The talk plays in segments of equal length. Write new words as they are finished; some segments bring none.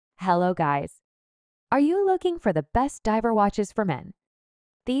Hello guys! Are you looking for the best diver watches for men?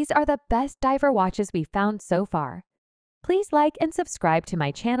 These are the best diver watches we found so far. Please like and subscribe to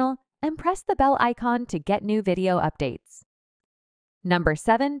my channel and press the bell icon to get new video updates. Number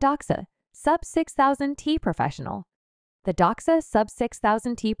 7. Doxa Sub 6000T Professional. The Doxa Sub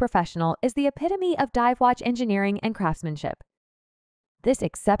 6000T Professional is the epitome of dive watch engineering and craftsmanship. This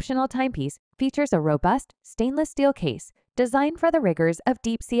exceptional timepiece features a robust stainless steel case designed for the rigors of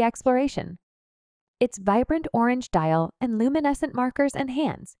deep-sea exploration. Its vibrant orange dial and luminescent markers and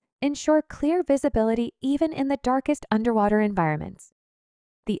hands ensure clear visibility even in the darkest underwater environments.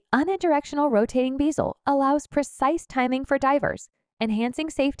 The unidirectional rotating bezel allows precise timing for divers, enhancing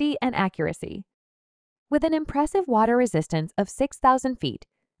safety and accuracy. With an impressive water resistance of 6,000 feet,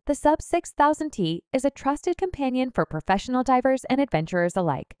 the Sub 6000T is a trusted companion for professional divers and adventurers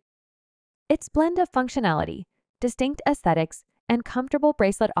alike. Its blend of functionality, distinct aesthetics, and comfortable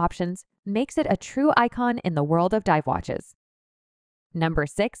bracelet options makes it a true icon in the world of dive watches. Number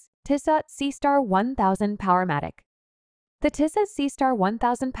 6. Tissot Seastar 1000 Powermatic. The Tissot Seastar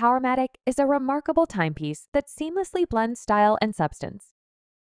 1000 Powermatic is a remarkable timepiece that seamlessly blends style and substance.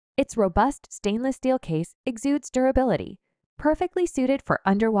 Its robust stainless steel case exudes durability, perfectly suited for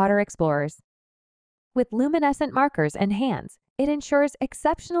underwater explorers. With luminescent markers and hands, it ensures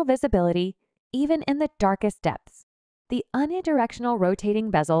exceptional visibility even in the darkest depths. The unidirectional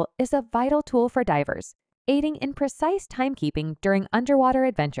rotating bezel is a vital tool for divers, aiding in precise timekeeping during underwater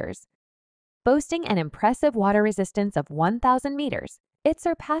adventures. Boasting an impressive water resistance of 1,000 meters, it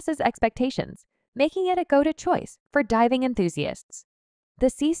surpasses expectations, making it a go-to choice for diving enthusiasts. The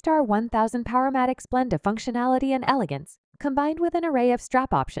Seastar 1000 Powermatic's blend of functionality and elegance, combined with an array of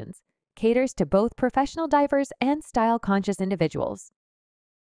strap options, caters to both professional divers and style-conscious individuals.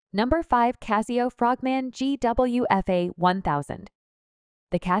 Number 5. Casio Frogman GWFA 1000.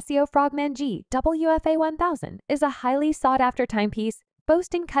 The Casio Frogman GWFA 1000 is a highly sought-after timepiece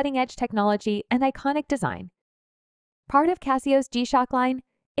boasting cutting-edge technology and iconic design. Part of Casio's G-Shock line,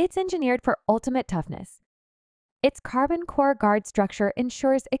 it's engineered for ultimate toughness. Its carbon core guard structure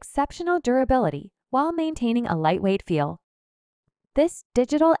ensures exceptional durability while maintaining a lightweight feel. This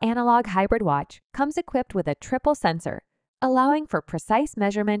digital analog hybrid watch comes equipped with a triple sensor, allowing for precise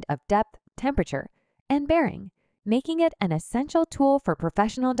measurement of depth, temperature, and bearing, making it an essential tool for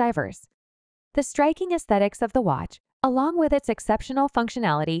professional divers. The striking aesthetics of the watch, along with its exceptional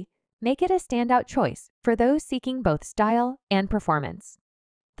functionality, make it a standout choice for those seeking both style and performance.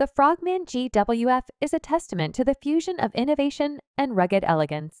 The Frogman GWF is a testament to the fusion of innovation and rugged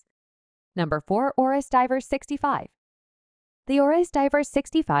elegance. Number 4. Oris Diver 65. The Oris Diver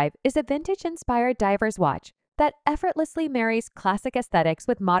 65 is a vintage-inspired diver's watch that effortlessly marries classic aesthetics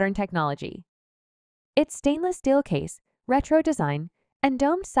with modern technology. Its stainless steel case, retro design, and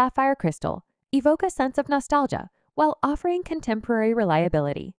domed sapphire crystal evoke a sense of nostalgia while offering contemporary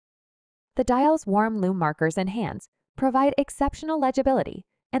reliability. The dial's warm lume markers and hands provide exceptional legibility,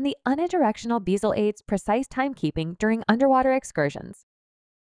 and the unidirectional bezel aids precise timekeeping during underwater excursions.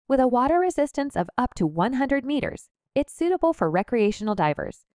 With a water resistance of up to 100 meters, it's suitable for recreational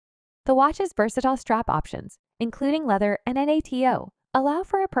divers. The watch's versatile strap options, including leather and NATO, allow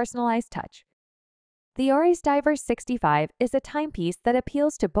for a personalized touch. The Oris Diver 65 is a timepiece that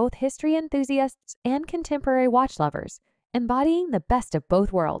appeals to both history enthusiasts and contemporary watch lovers, embodying the best of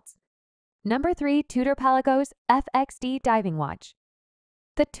both worlds. Number 3. Tudor Pelagos FXD Diving Watch.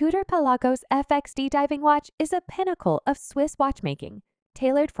 The Tudor Pelagos FXD Diving Watch is a pinnacle of Swiss watchmaking,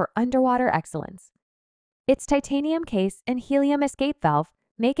 tailored for underwater excellence. Its titanium case and helium escape valve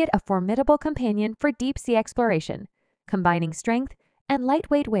make it a formidable companion for deep-sea exploration, combining strength and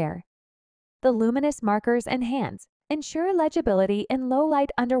lightweight wear. The luminous markers and hands ensure legibility in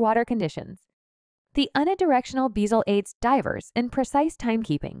low-light underwater conditions. The unidirectional bezel aids divers in precise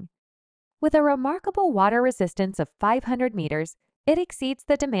timekeeping. With a remarkable water resistance of 500 meters, it exceeds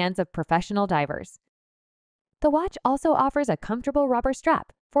the demands of professional divers. The watch also offers a comfortable rubber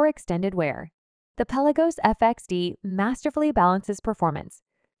strap for extended wear. The Pelagos FXD masterfully balances performance,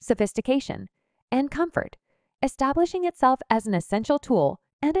 sophistication, and comfort, establishing itself as an essential tool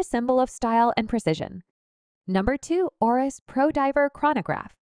and a symbol of style and precision. Number 2. Oris ProDiver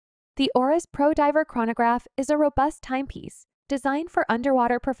Chronograph. The Oris ProDiver Chronograph is a robust timepiece designed for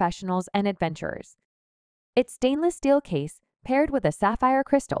underwater professionals and adventurers. Its stainless steel case, paired with a sapphire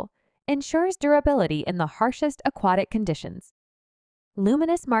crystal, ensures durability in the harshest aquatic conditions.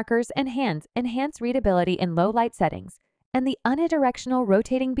 Luminous markers and hands enhance readability in low-light settings, and the unidirectional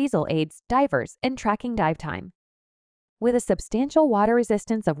rotating bezel aids divers in tracking dive time. With a substantial water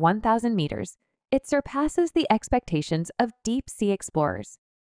resistance of 1,000 meters, it surpasses the expectations of deep-sea explorers.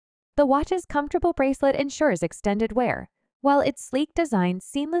 The watch's comfortable bracelet ensures extended wear, while its sleek design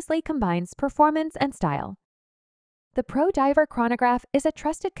seamlessly combines performance and style. The ProDiver Chronograph is a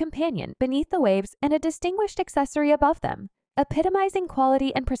trusted companion beneath the waves and a distinguished accessory above them, epitomizing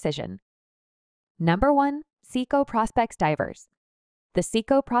quality and precision. Number 1. Seco Prospex Divers. The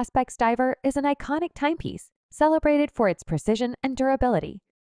Seco Prospex Diver is an iconic timepiece, celebrated for its precision and durability.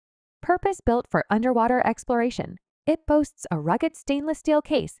 Purpose-built for underwater exploration, it boasts a rugged stainless steel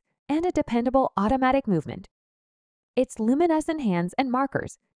case and a dependable automatic movement. Its luminescent hands and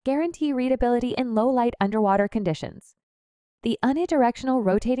markers guarantee readability in low-light underwater conditions. The unidirectional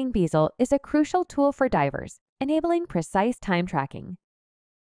rotating bezel is a crucial tool for divers, enabling precise time tracking.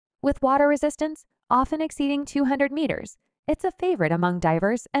 With water resistance, often exceeding 200 meters, it's a favorite among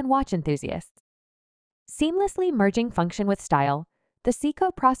divers and watch enthusiasts. Seamlessly merging function with style, the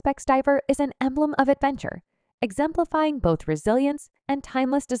Seco Prospex Diver is an emblem of adventure, exemplifying both resilience and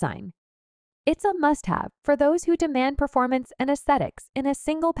timeless design. It's a must-have for those who demand performance and aesthetics in a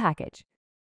single package.